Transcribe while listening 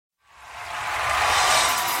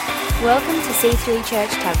Welcome to C3 Church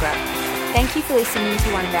Tuggerah. Thank you for listening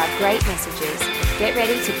to one of our great messages. Get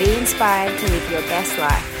ready to be inspired to live your best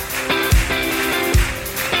life.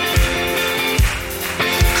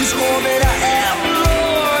 'Cause all that I am,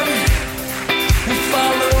 Lord, will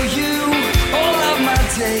follow you all of my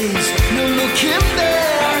days. No looking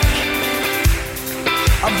back.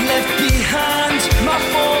 I've left behind my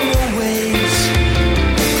former ways.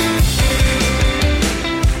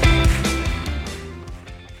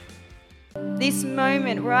 This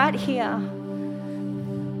moment right here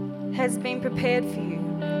has been prepared for you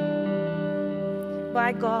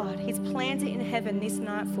by God. He's planted in heaven this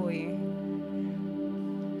night for you.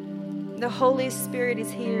 The Holy Spirit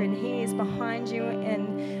is here and He is behind you,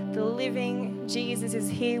 and the living Jesus is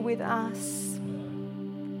here with us.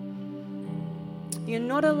 You're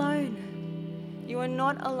not alone. You are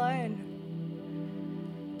not alone.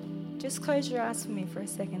 Just close your eyes for me for a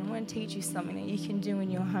second. I want to teach you something that you can do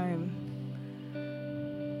in your home.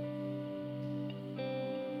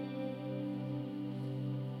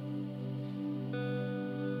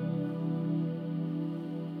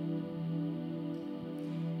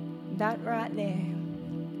 That right there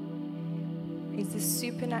is the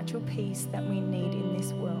supernatural peace that we need in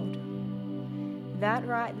this world. That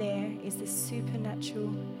right there is the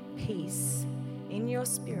supernatural peace in your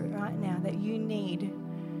spirit right now that you need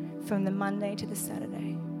from the Monday to the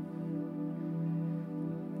Saturday.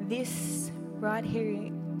 This right here,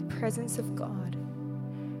 the presence of God,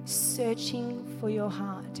 searching for your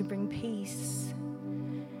heart to bring peace,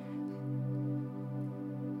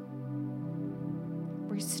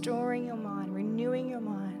 restoring your mind, renewing your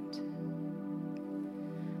mind.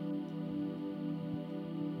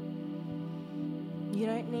 You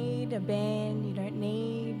don't need a band, you don't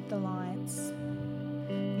need the lights.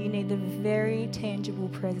 You need the very tangible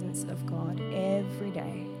presence of God every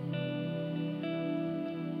day.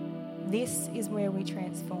 This is where we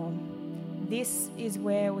transform. This is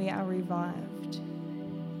where we are revived.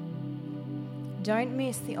 Don't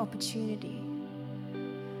miss the opportunity.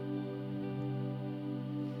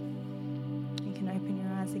 Open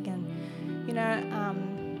your eyes again. You know,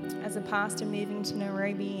 as a pastor moving to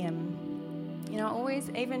Nairobi, always,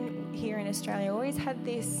 even here in Australia, I always had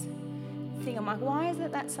this thing. I'm like, why is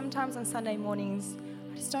it that sometimes on Sunday mornings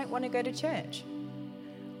I just don't want to go to church?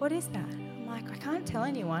 What is that? I'm like, I can't tell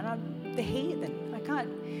anyone. I'm the heathen. I can't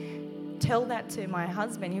tell that to my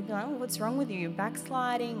husband. He'll be like, oh, what's wrong with you? You're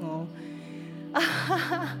backsliding or...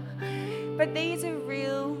 But these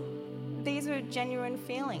are genuine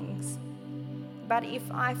feelings. But if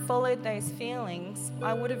I followed those feelings,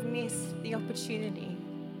 I would have missed the opportunity.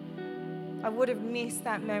 I would have missed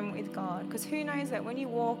that moment with God. Because who knows that when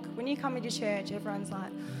you come into church, everyone's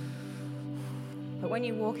like, but when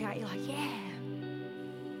you walk out, you're like, yeah,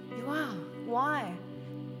 you are. Why?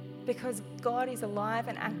 Because God is alive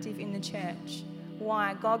and active in the church.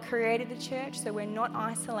 Why? God created the church so we're not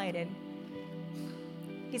isolated.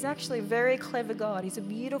 He's actually a very clever God. He's a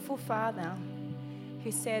beautiful Father who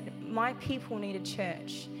said, my people need a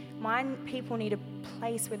church. My people need a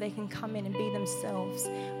place where they can come in and be themselves.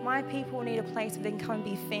 My people need a place where they can come and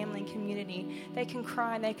be family and community. They can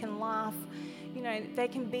cry, they can laugh, they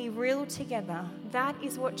can be real together. That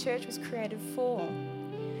is what church was created for.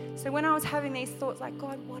 So when I was having these thoughts like,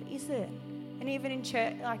 God, what is it? And even in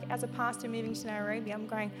church, like as a pastor moving to Nairobi, I'm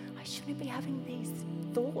going, I shouldn't be having these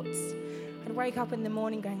thoughts. I'd wake up in the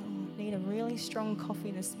morning going, oh, I need a really strong coffee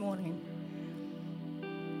this morning.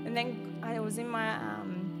 And then I was in my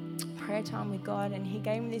prayer time with God, and He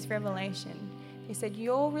gave me this revelation. He said,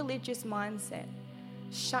 your religious mindset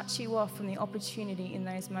shuts you off from the opportunity in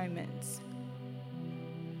those moments.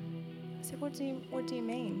 I said, what do you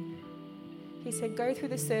mean? He said, go through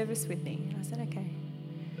the service with me. And I said, okay.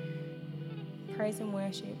 Praise and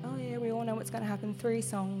worship. Oh yeah, we all know what's going to happen. 3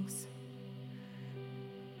 songs.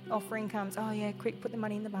 Offering comes. Oh yeah, quick, put the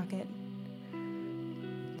money in the bucket.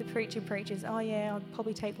 The preacher preaches, oh yeah, I'll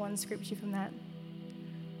probably take one scripture from that.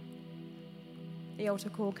 The altar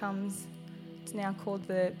call comes. It's now called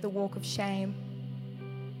the walk of shame,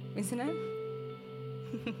 isn't it?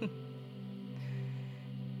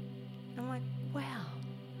 I'm like, wow.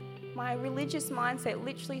 My religious mindset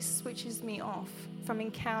literally switches me off from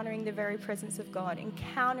encountering the very presence of God,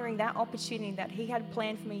 encountering that opportunity that He had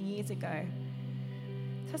planned for me years ago.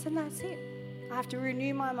 So I said, that's it. I have to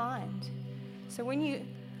renew my mind. So when you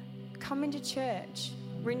come into church,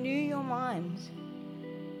 renew your mind.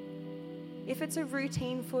 If it's a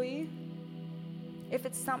routine for you, if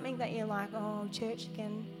it's something that you're like, oh, church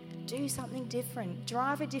again, do something different.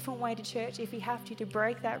 Drive a different way to church if you have to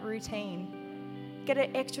break that routine. Get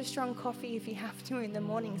an extra strong coffee if you have to in the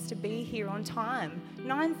mornings to be here on time.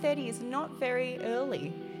 9:30 is not very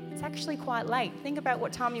early. It's actually quite late. Think about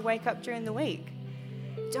what time you wake up during the week.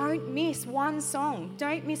 Don't miss one song.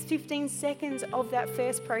 Don't miss 15 seconds of that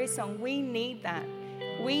first praise song. We need that.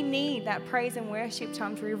 We need that praise and worship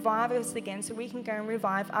time to revive us again so we can go and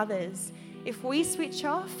revive others. If we switch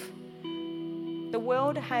off, the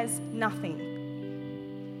world has nothing.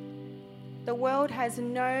 The world has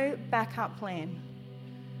no backup plan.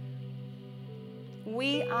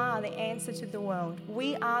 We are the answer to the world.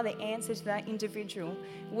 We are the answer to that individual.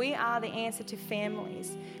 We are the answer to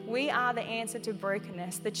families. We are the answer to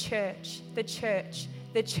brokenness. The church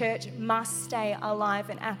must stay alive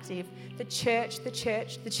and active. The church.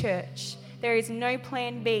 There is no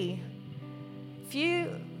plan B. If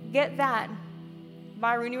you get that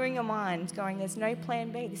by renewing your mind, going, there's no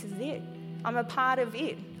plan B, this is it. I'm a part of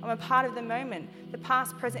it. I'm a part of the moment, the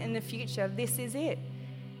past, present, and the future. This is it.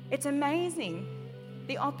 It's amazing.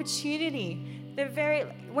 The opportunity,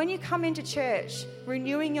 when you come into church,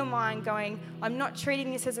 renewing your mind, going, I'm not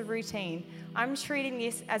treating this as a routine. I'm treating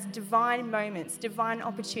this as divine moments, divine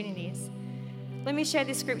opportunities. Let me share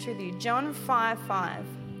this scripture with you. John 5:5.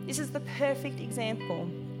 This is the perfect example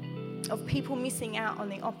of people missing out on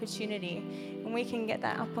the opportunity. And we can get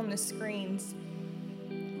that up on the screens.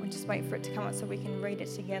 We'll just wait for it to come up so we can read it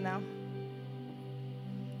together.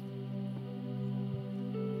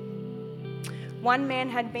 One man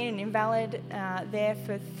had been an invalid there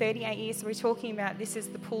for 38 years. So we're talking about, this is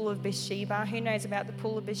the pool of Bathsheba. Who knows about the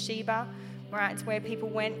pool of Bathsheba? Right, it's where people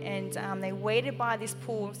went and they waited by this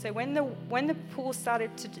pool. So when the pool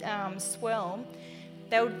started to swell,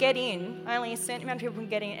 they would get in. Only a certain amount of people would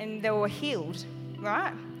get in, and they were healed.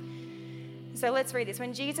 Right? So let's read this.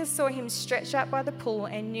 When Jesus saw him stretched out by the pool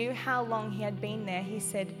and knew how long he had been there, he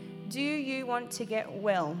said, "Do you want to get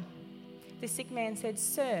well?" The sick man said,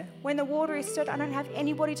 "Sir, when the water is stirred, I don't have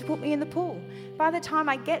anybody to put me in the pool. By the time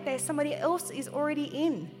I get there, somebody else is already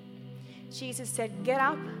in." Jesus said, "Get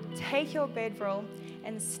up, take your bedroll,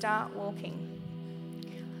 and start walking."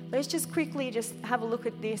 Let's just quickly just have a look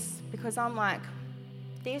at this, because I'm like,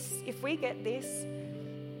 if we get this,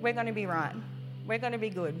 we're going to be right. We're going to be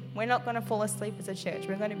good. We're not going to fall asleep as a church.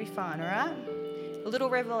 We're going to be fine, all right? A little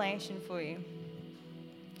revelation for you.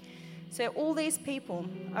 So all these people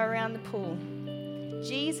are around the pool.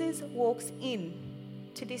 Jesus walks in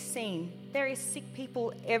to this scene. There is sick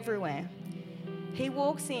people everywhere. He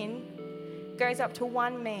walks in, goes up to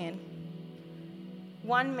one man,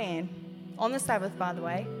 on the Sabbath, by the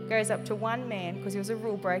way, goes up to one man, because he was a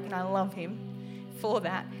rule breaker, and I love him for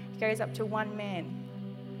that. He goes up to one man.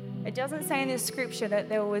 It doesn't say in the scripture that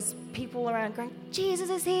there was people around going,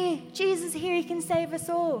 Jesus is here, he can save us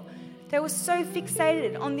all. They were so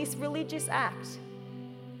fixated on this religious act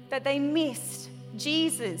that they missed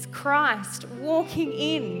Jesus Christ walking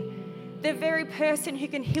in, the very person who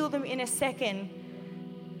can heal them in a second.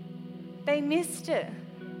 They missed it.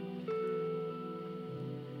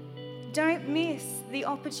 Don't miss the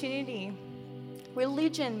opportunity.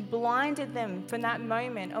 Religion blinded them from that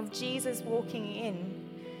moment of Jesus walking in.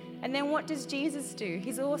 And then what does Jesus do?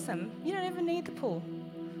 He's awesome. You don't ever need the pool.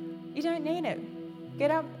 You don't need it.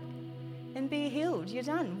 Get up and be healed. You're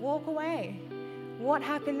done. Walk away. What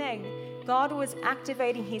happened then? God was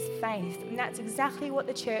activating his faith, and that's exactly what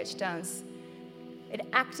the church does. It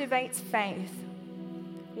activates faith.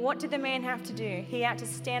 What did the man have to do? He had to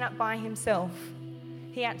stand up by himself.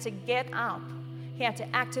 He had to get up. He had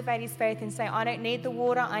to activate his faith and say, I don't need the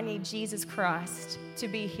water, I need Jesus Christ to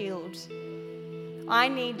be healed. I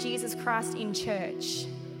need Jesus Christ in church.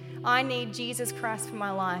 I need Jesus Christ for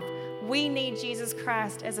my life. We need Jesus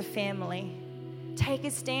Christ as a family. Take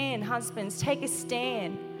a stand, husbands. Take a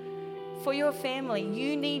stand for your family.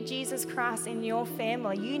 You need Jesus Christ in your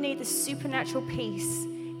family. You need the supernatural peace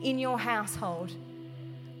in your household.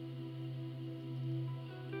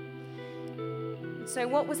 So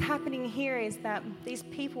what was happening here is that these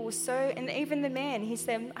people were so, and even the man, he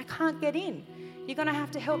said, I can't get in. You're going to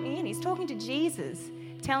have to help me in. He's talking to Jesus,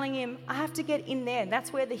 telling him, I have to get in there.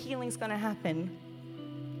 That's where the healing's going to happen.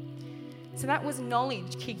 So that was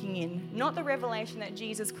knowledge kicking in, not the revelation that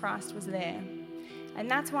Jesus Christ was there. And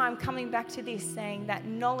that's why I'm coming back to this, saying that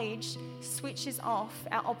knowledge switches off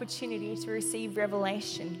our opportunity to receive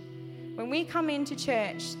revelation. When we come into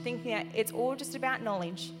church thinking that it's all just about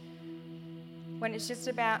knowledge, when it's just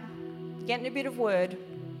about getting a bit of word,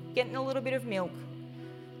 getting a little bit of milk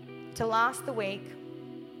to last the week,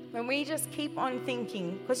 when we just keep on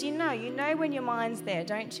thinking, because you know when your mind's there,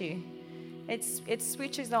 don't you? It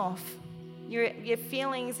switches off. Your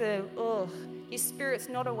feelings are, your spirit's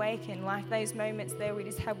not awakened like those moments there we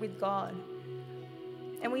just had with God.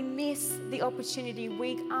 And we miss the opportunity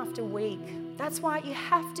week after week. That's why you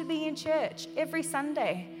have to be in church every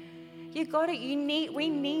Sunday. You got it. We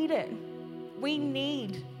need it. We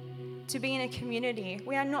need to be in a community.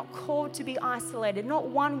 We are not called to be isolated, not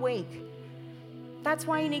 1 week. That's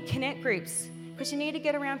why you need connect groups, because you need to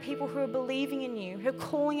get around people who are believing in you, who are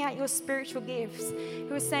calling out your spiritual gifts,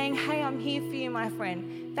 who are saying, hey, I'm here for you, my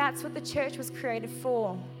friend. That's what the church was created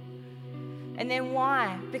for. And then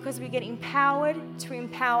why? Because we get empowered to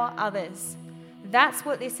empower others. That's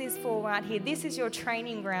what this is for right here. This is your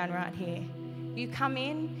training ground right here. You come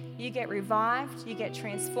in, you get revived, you get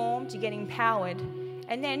transformed, you get empowered.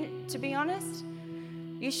 And then, to be honest,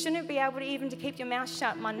 you shouldn't be able to even to keep your mouth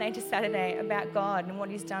shut Monday to Saturday about God and what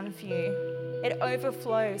He's done for you. It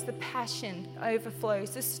overflows. The passion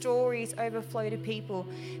overflows. The stories overflow to people.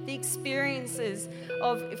 The experiences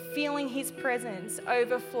of feeling His presence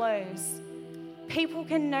overflows. People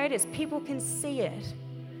can notice. People can see it.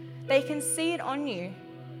 They can see it on you.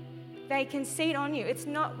 They can see it on you. It's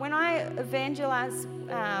not, when I evangelize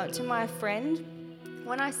to my friend,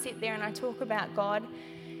 when I sit there and I talk about God,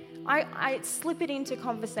 I slip it into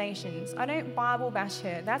conversations. I don't Bible bash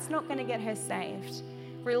her. That's not going to get her saved.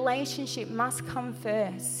 Relationship must come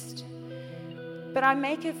first. But I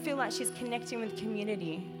make her feel like she's connecting with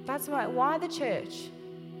community. That's why the church?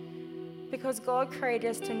 Because God created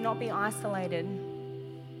us to not be isolated.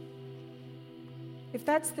 If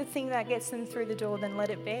that's the thing that gets them through the door, then let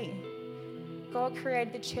it be. God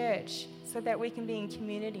created the church so that we can be in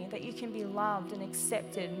community, that you can be loved and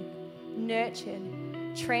accepted, nurtured,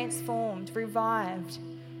 transformed, revived.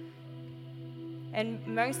 And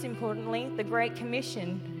most importantly, the Great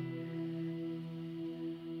Commission,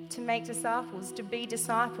 to make disciples, to be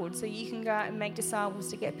discipled, so you can go out and make disciples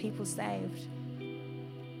to get people saved.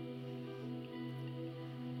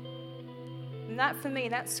 And that, for me,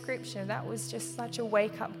 that scripture, that was just such a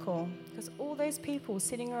wake-up call. Because all those people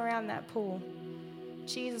sitting around that pool,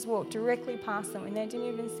 Jesus walked directly past them and they didn't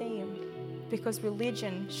even see Him, because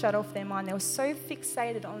religion shut off their mind. They were so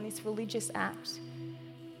fixated on this religious act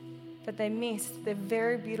that they missed the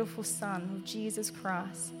very beautiful Son of Jesus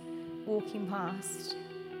Christ walking past.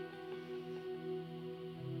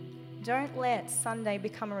 Don't let Sunday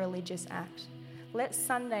become a religious act. Let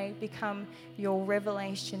Sunday become your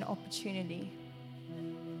revelation opportunity.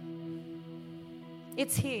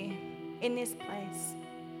 It's here, in this place.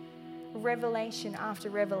 Revelation after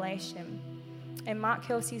revelation. And Mark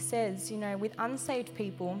Kelsey says, with unsaved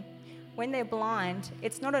people, when they're blind,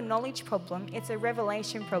 it's not a knowledge problem, it's a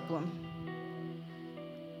revelation problem.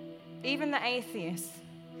 Even the atheists,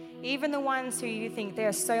 even the ones who you think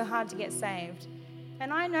they're so hard to get saved.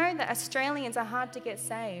 And I know that Australians are hard to get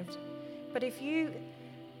saved. But if you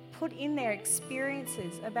put in their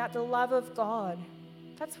experiences about the love of God,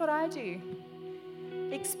 that's what I do.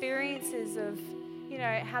 Experiences of,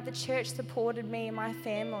 how the church supported me and my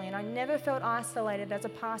family, and I never felt isolated as a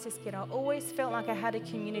pastor's kid. I always felt like I had a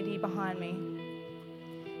community behind me.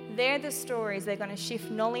 They're the stories. They're going to shift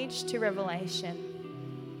knowledge to revelation.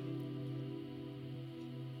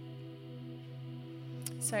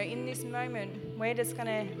 So in this moment, we're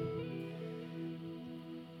going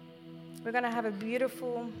to have a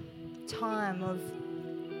beautiful time of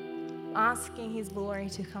asking His glory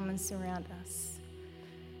to come and surround us.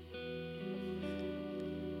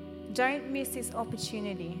 Don't miss this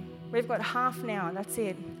opportunity. We've got half an hour, that's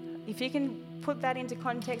it. If you can put that into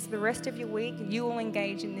context the rest of your week, you will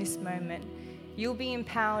engage in this moment. You'll be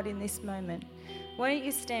empowered in this moment. Why don't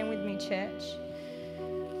you stand with me, church?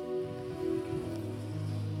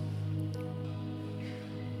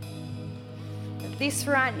 This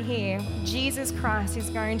right here, Jesus Christ is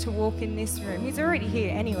going to walk in this room. He's already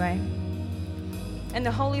here anyway. And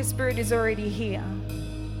the Holy Spirit is already here.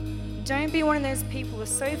 Don't be one of those people who are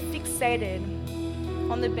so fixated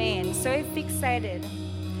on the band, so fixated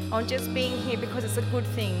on just being here because it's a good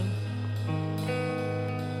thing.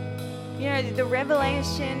 The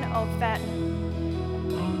revelation of that,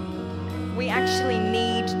 we actually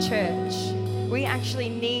need church. We actually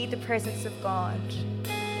need the presence of God.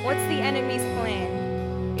 What's the enemy's plan?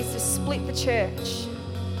 Is to split the church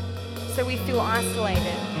so we feel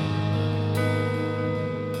isolated.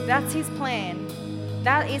 That's his plan.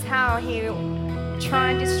 That is how he'll try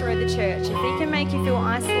and destroy the church. If he can make you feel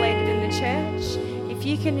isolated in the church, if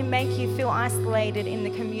you can make you feel isolated in the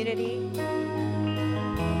community,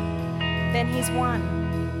 then he's won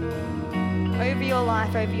over your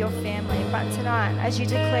life, over your family. But tonight, as you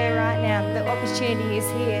declare right now, the opportunity is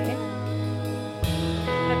here.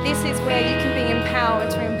 But this is where you can be empowered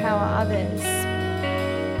to empower others.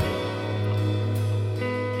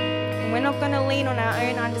 And we're not going to lean on our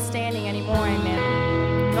own understanding anymore, amen.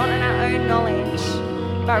 not in our own knowledge,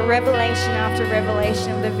 but revelation after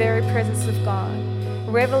revelation of the very presence of God.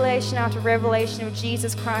 Revelation after revelation of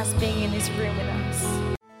Jesus Christ being in this room with us.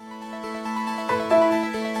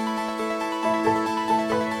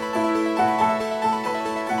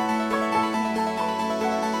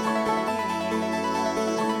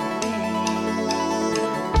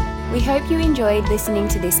 We hope you enjoyed listening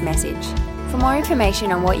to this message. For more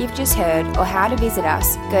information on what you've just heard or how to visit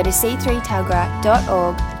us, go to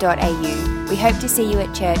c3tuggerah.org.au. We hope to see you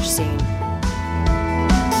at church soon.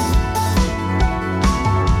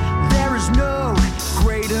 There is no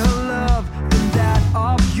greater love than that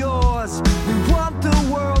of yours. We want the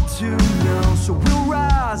world to know, so we'll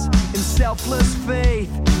rise in selfless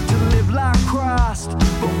faith to live like Christ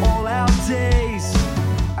for all our days,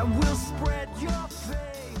 and we'll spread your faith.